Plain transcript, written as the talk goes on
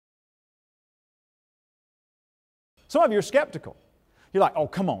Some of you are skeptical. You're like, oh,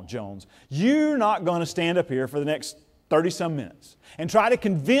 come on, Jones. You're not going to stand up here for the next 30-some minutes and try to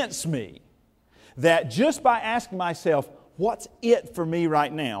convince me that just by asking myself, what's it for me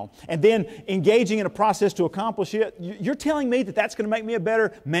right now, and then engaging in a process to accomplish it, you're telling me that that's going to make me a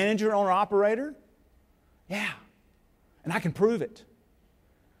better manager, owner, operator? Yeah. And I can prove it.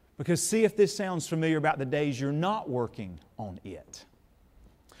 Because see if this sounds familiar about the days you're not working on it.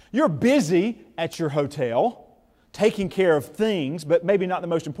 You're busy at your hotel, taking care of things, but maybe not the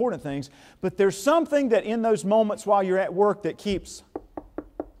most important things. But there's something that in those moments while you're at work that keeps...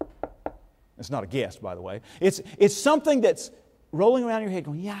 It's not a guess, by the way. It's something that's rolling around your head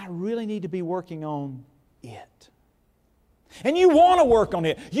going, yeah, I really need to be working on it. And you want to work on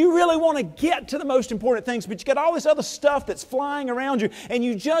it. You really want to get to the most important things, but you got all this other stuff that's flying around you, and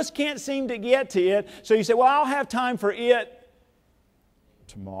you just can't seem to get to it. So you say, well, I'll have time for it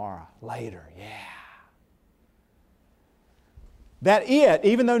tomorrow, later, yeah. That it,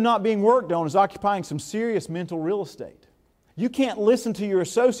 even though not being worked on, is occupying some serious mental real estate. You can't listen to your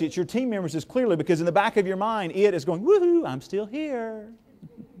associates, your team members as clearly because in the back of your mind, it is going, woohoo, I'm still here.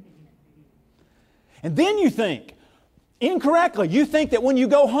 And then you think, incorrectly, you think that when you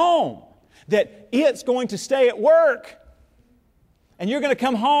go home, that it's going to stay at work and you're going to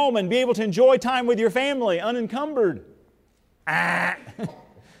come home and be able to enjoy time with your family unencumbered. That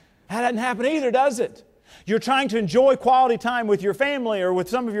doesn't happen either, does it? You're trying to enjoy quality time with your family or with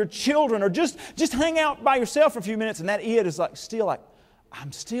some of your children or just hang out by yourself for a few minutes and that it is still like,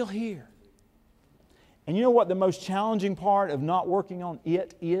 I'm still here. And you know what the most challenging part of not working on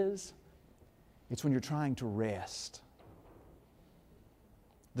it is? It's when you're trying to rest.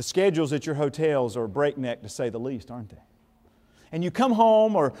 The schedules at your hotels are breakneck to say the least, aren't they? And you come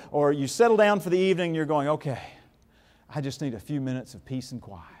home or you settle down for the evening and you're going, okay, I just need a few minutes of peace and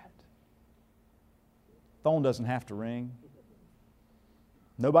quiet. Phone doesn't have to ring.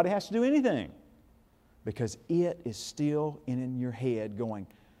 Nobody has to do anything because it is still in your head going,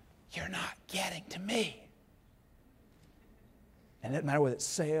 you're not getting to me. And it doesn't matter whether it's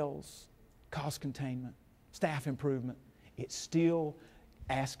sales, cost containment, staff improvement, it's still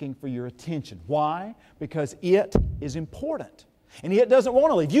asking for your attention. Why? Because it is important. And it doesn't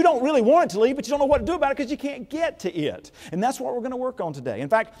want to leave. You don't really want it to leave, but you don't know what to do about it because you can't get to it. And that's what we're going to work on today. In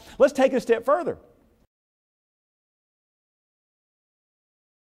fact, let's take it a step further.